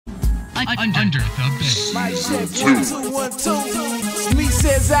Under the bed. My check 1 2 1 2. Me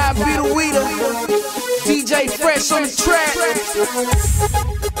says I Beeda Weeda. DJ Fresh on the track.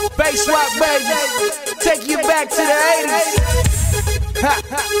 Bass rock baby. Take you back to the 80s.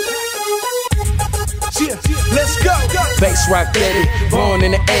 Yeah, let's go. Bass rock daddy, born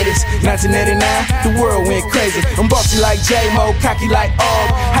in the 80s, 1989, the world went crazy. I'm bossy like J-Mo, cocky like Og,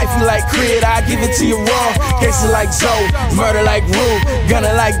 hyphy like Creed, I give it to you raw. Gangsta like Zoe, murder like Rue,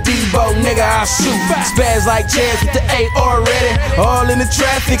 gunner like Debo, nigga I shoot. Spaz like Chaz with the 8 already, all in the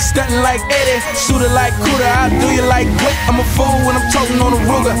traffic, stunting like Eddie, shooter like Cuda, I do you like quick. I'm a fool when I'm talking on the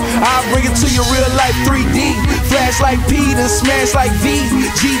Ruger, I'll bring it to your real life 3D, flash like P, then smash like V,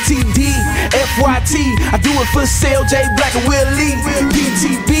 GTD, FYT. I do it for sale, J Black and Will Lee.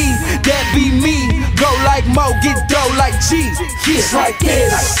 PTB, that be me. Go like Mo, get dough like G. It's like this.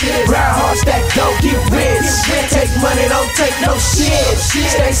 Grind hard, stack dough, get rich. Take money, don't take no shit.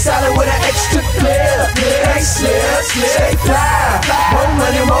 Stay solid with an extra clip. Ain't slip, stay fly. More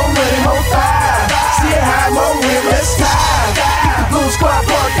money, more fire. See it high, more rim, let's tie. Blue squad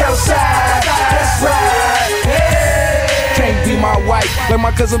park outside. That's right. Hey. Can't be my wife, like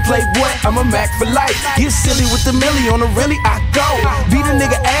my cousin Playboy, I'm a Mac for life. Get silly with the millie, on the really I go. Beat a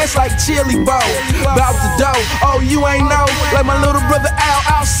nigga ass like chili bow. Bout the dough, oh you ain't know. Like my little brother Al,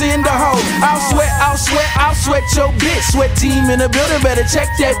 I'll send a hoe. I'll sweat your bitch. Sweat team in the building, better check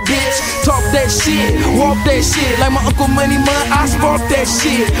that bitch. Talk that shit, walk that shit. Like my Uncle Money Man, I spark that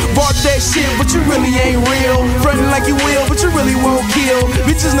shit. Bark that shit, but you really ain't real. Frontin' like you will, but you really won't kill.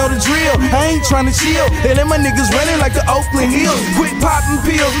 Bitches know the drill, I ain't tryna chill. They let my niggas running like the Oakland Hills. Quit popping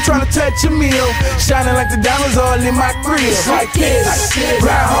pills, I'm tryna touch a meal. Shining like the diamonds all in my grill. It's like this,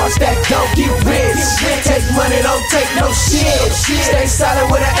 grind hard, stack dough, get rich. Take money, don't take no shit. Stay solid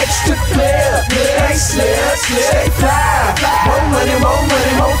with an extra clip. Ain't slip, stay fly. More money,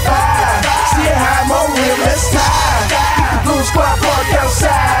 more fire. See it high, more rim, let's tie. Blue squad park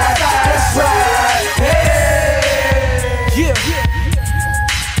outside. That's right. Hey. Yeah.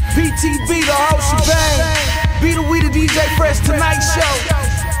 BTB, the whole shebang. Beeda Weeda, DJ Fresh Tonight Show.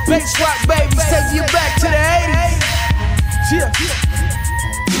 Bass rock babies, take you back to the 80s. Yeah.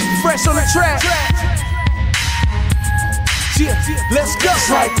 Fresh on the track. Yeah. Let's go.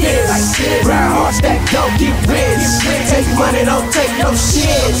 It's like this. Grind hard, stack dough, get rich. Take money, don't take no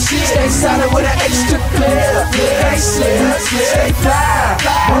shit. Stay solid with an extra clip. Ain't slip, stay fly.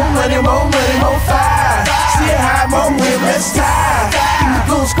 More money, more fire. See it high, more rim, let's tie.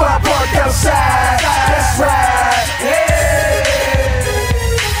 Blue squad park outside.